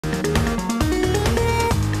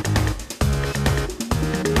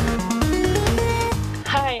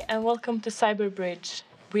welcome to CyberBridge.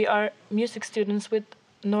 We are music students with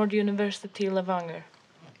Nord University Levanger.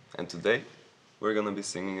 And today we're gonna be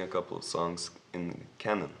singing a couple of songs in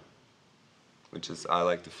canon, which is I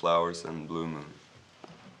Like the Flowers and Blue Moon.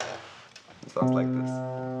 It sounds like this.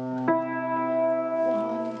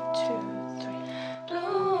 1, 2, 3.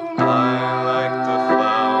 Blue moon. I like the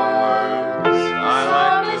flowers, I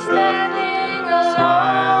like the daffodils, I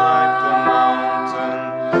like the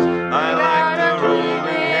mountains, I like the rolling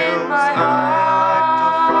hills, I like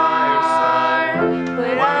the fireside,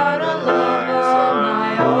 without a love of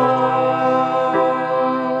my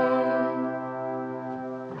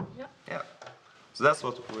own. Yeah. So that's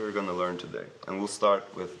what we're gonna learn today. And we'll start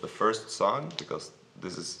with the first song, because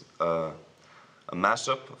this is a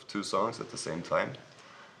mashup of two songs at the same time.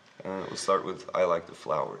 And we'll start with I Like the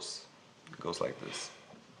Flowers. It goes like this.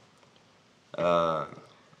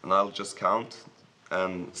 And I'll just count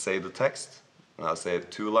and say the text. And I'll say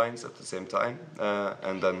 2 lines at the same time.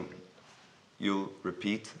 And then you'll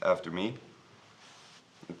repeat after me.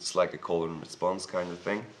 It's like a call and response kind of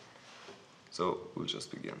thing. So we'll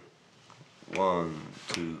just begin. 1,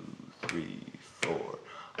 2, 3, 4.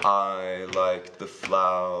 I like the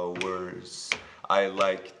flowers. I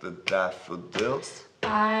like the daffodils.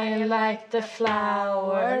 I like the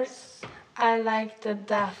flowers. I like the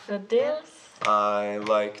daffodils. I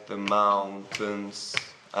like the mountains.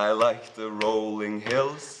 I like the rolling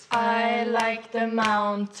hills. I like the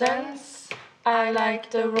mountains. I like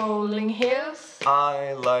the rolling hills.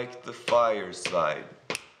 I like the fireside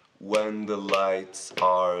when the lights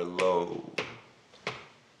are low.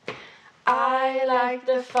 I like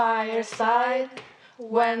the fireside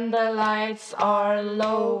when the lights are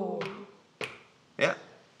low. Yeah,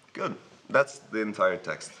 good. That's the entire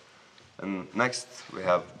text. And next we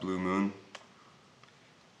have Blue Moon.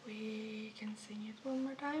 We can sing it one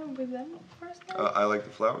more time with them first. I Like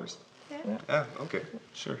the Flowers? Yeah. Yeah, okay,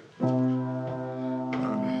 sure.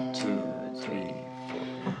 1, 2, 3,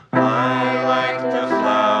 4. I like the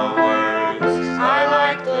flowers. I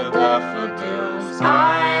like the daffodils.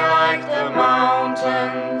 I like the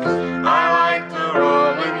mountains. I like the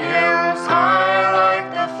rolling hills. I like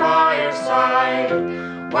the fireside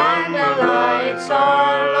when the lights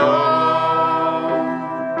are low.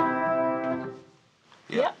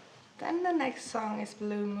 Yeah. Then the next song is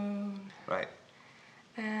Blue Moon. Right.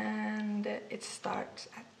 And it starts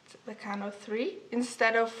at the count of 3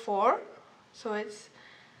 instead of 4. So it's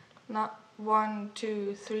not 1,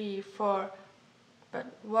 2, 3, 4, but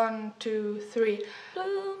 1, 2, 3.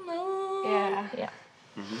 Blue moon. Yeah. Yeah.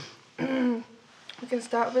 We can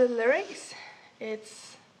start with the lyrics.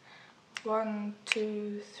 It's 1,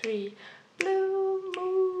 2, 3. Blue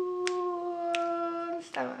moon.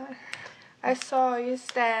 I saw you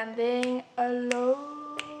standing alone.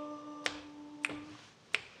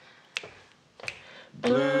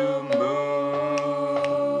 Blue moon,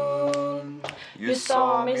 You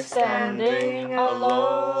saw me standing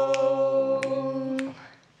alone.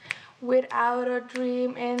 Without a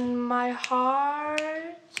dream in my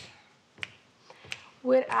heart,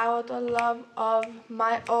 without a love of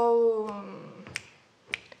my own,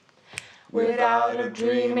 Without a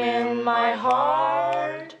dream in my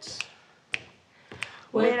heart,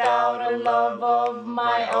 without a love of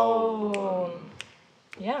my own.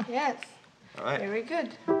 Yeah. Yes, All right. very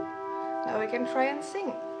good. Now we can try and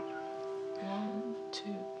sing. 1,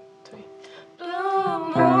 2, 3.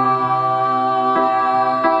 Blue moon,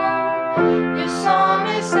 you saw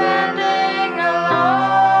me standing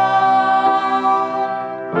alone,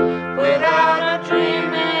 without a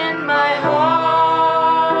dream in my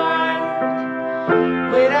heart,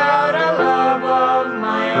 without a love of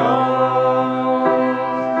my own.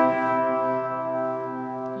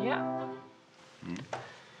 Yeah.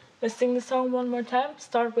 Let's sing the song one more time.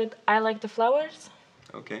 Start with I Like the Flowers,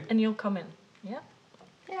 Okay. and you'll come in. Yeah.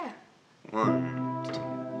 Yeah. 1, 2,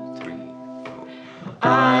 3, 4.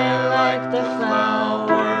 I like the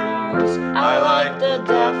flowers, I like the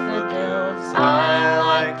daffodils, I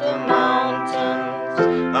like the mountains,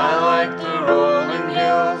 I like the rolling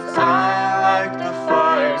hills, I like the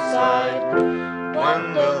fireside when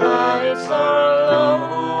the lights are low.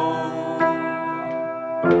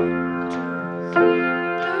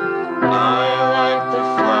 I like the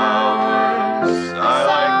flowers, I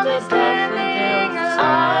like the daffodils, I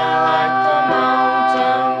like the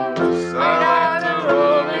mountains, I like the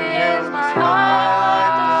rolling hills, I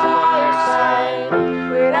like the fireside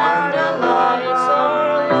when the lights are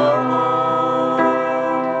low.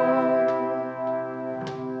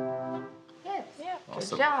 Yes. Yeah. Good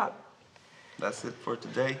Awesome. job. That's it for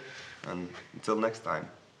today. And until next time,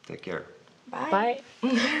 take care. Bye. Bye.